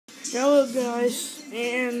Hello guys,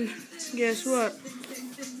 and guess what?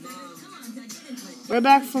 We're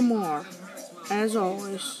back for more, as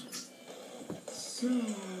always.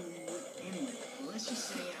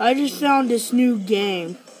 I just found this new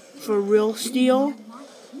game for Real Steel,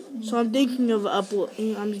 so I'm thinking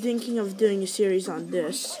of doing a series on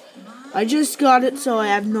this. I just got it, so I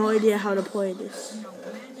have no idea how to play this.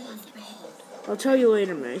 I'll tell you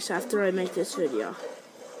later, Mace, after I make this video.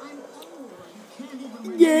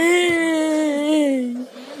 Yay!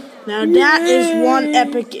 Now that is one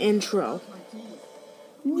epic intro.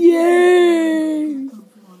 Yay!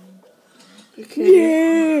 Okay.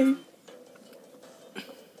 Yay!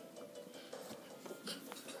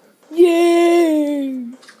 Yay!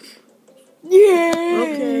 Yay!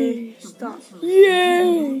 Okay, stop.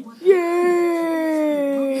 Yay! Yay!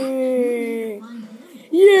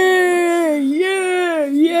 Yay! Yay!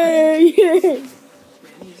 Yay! Yay!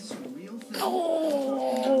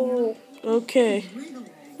 Oh! Okay.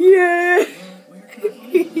 Yay!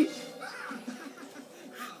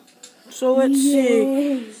 So let's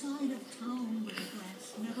see.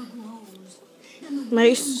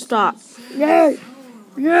 Mace, stop. Yeah.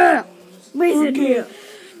 Yeah. Mace, okay.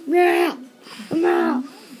 Yeah. No.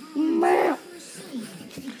 No.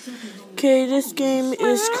 Okay, this game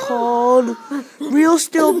is called Real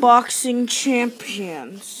Steel Boxing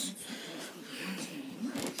Champions.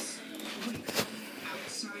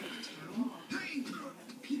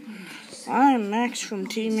 I'm Max from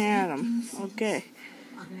Team Adam. Okay.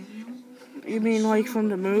 You mean like from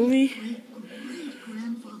the movie?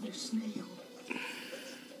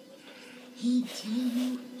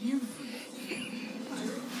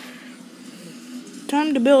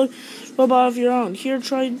 Time to build a robot of your own. Here,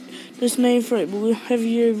 try this mainframe. We'll have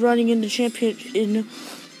you running in the champion in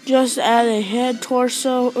just add a head,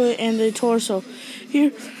 torso, and a torso.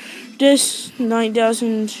 Here, this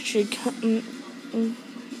 9,000 should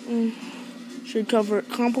cover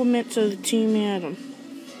compliments of Team Adam.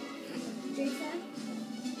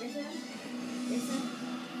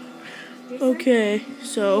 Okay,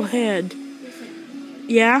 so head.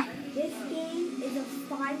 Yeah? This game is a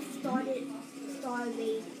 5-star rating.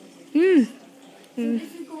 This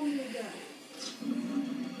is going to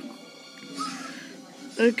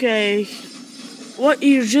go. Okay. What,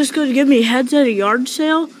 you're just going to give me heads at a yard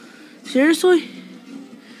sale? Seriously?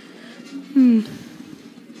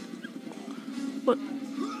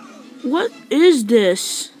 What is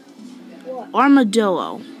this? What?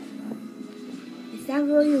 Armadillo. Is that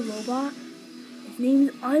really a robot? His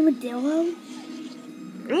name's Armadillo?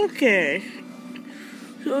 Okay.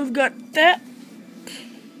 So I've got that.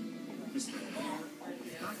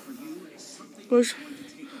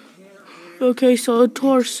 Okay, so a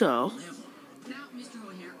torso.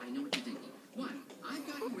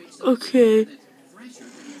 Okay.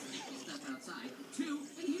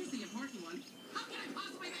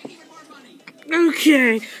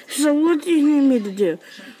 Okay, so what do you need me to do?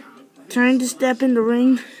 Trying to step in the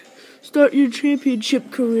ring? Start your championship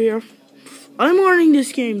career. I'm learning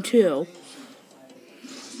this game too.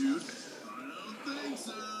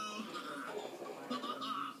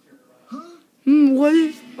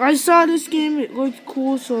 I saw this game, it looked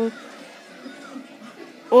cool, so...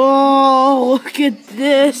 Oh, look at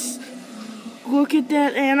this. Look at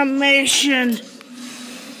that animation.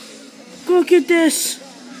 Look at this.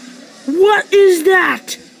 What is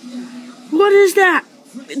that? What is that?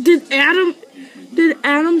 Did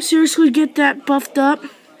Adam seriously get that buffed up?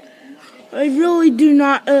 I really do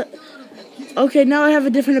not, okay, now I have a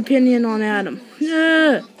different opinion on Adam.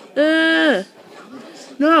 No.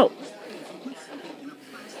 No.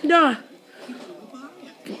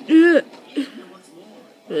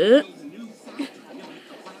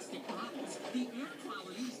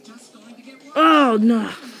 Oh,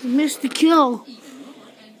 no. Missed the kill.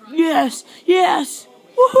 Yes. Yes.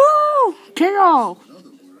 Woohoo! Kill.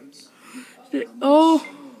 Oh.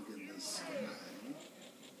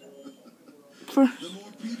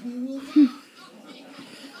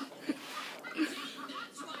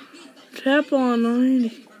 Tap on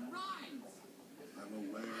 90.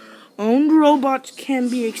 Owned robots can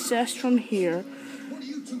be accessed from here.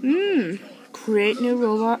 Create new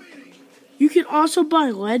robot. You can also buy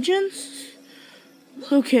legends?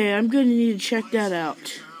 Okay, I'm gonna need to check that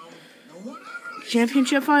out.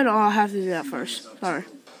 Championship fight? Oh, I'll have to do that first. Sorry.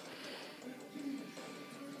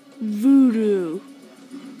 Voodoo.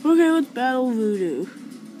 Okay, let's battle Voodoo.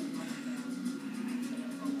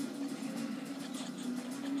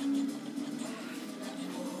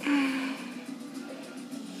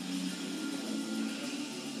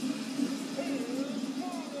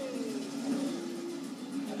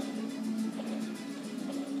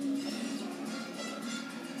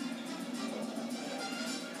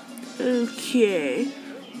 Okay.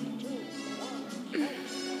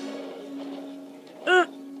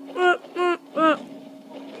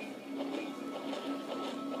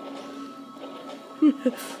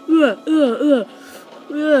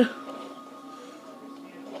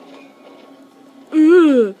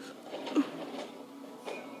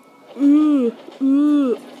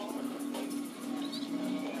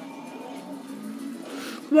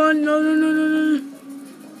 Come on, no.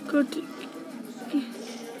 Go to...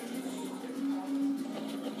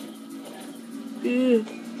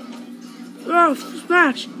 Oh,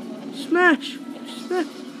 smash!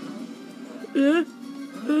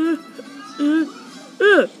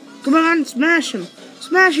 Come on, smash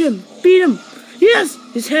him! Beat him! Yes!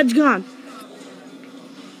 His head's gone.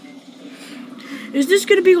 Is this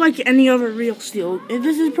gonna be like any other real steel?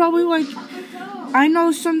 This is probably like... I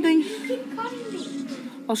know something... You keep cutting me.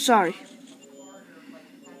 Oh, sorry.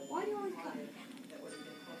 Why do you always cut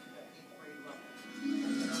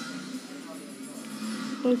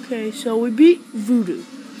me? Okay, so we beat Voodoo.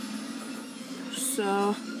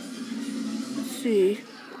 So... Let's see.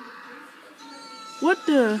 What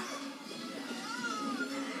the...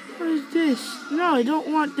 What is this? No, I don't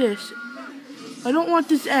want this. I don't want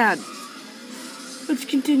this ad. Let's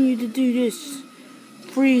continue to do this.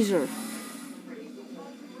 Freezer.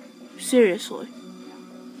 Seriously.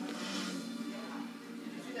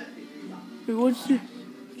 Wait, what's the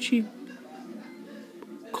cheap?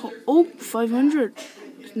 Oh, 500.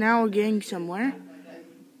 Now we're getting somewhere.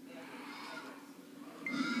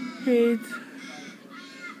 Hey.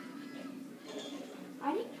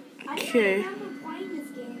 Okay. I remember playing this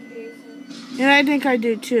game previously. And I think I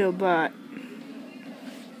do too, but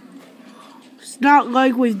it's not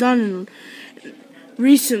like we've done it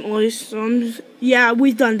recently. So yeah,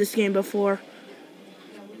 we've done this game before.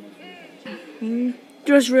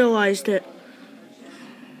 Just realized it.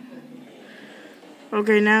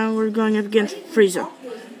 Okay, now we're going up against Frieza.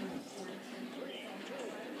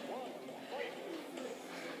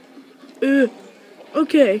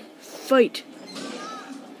 Okay, fight.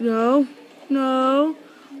 No. I'm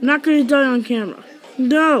not gonna die on camera.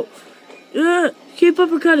 No. Keep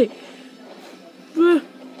uppercutting. Burn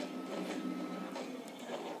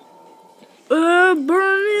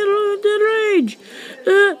it the rage.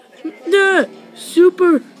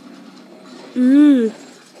 Super.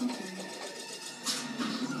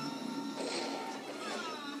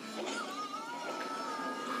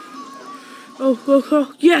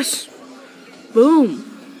 Oh, yes. Boom.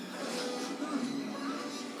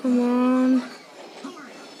 Come on.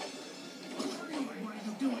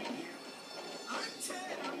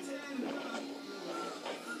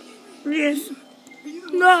 Yes.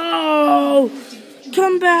 No!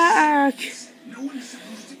 Come back!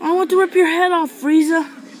 I want to rip your head off, Frieza.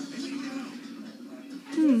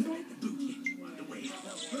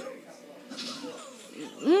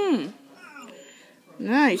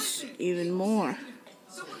 Nice. Even more.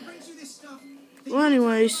 Well,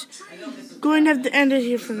 anyways, going to have to end it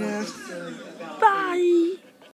here for now.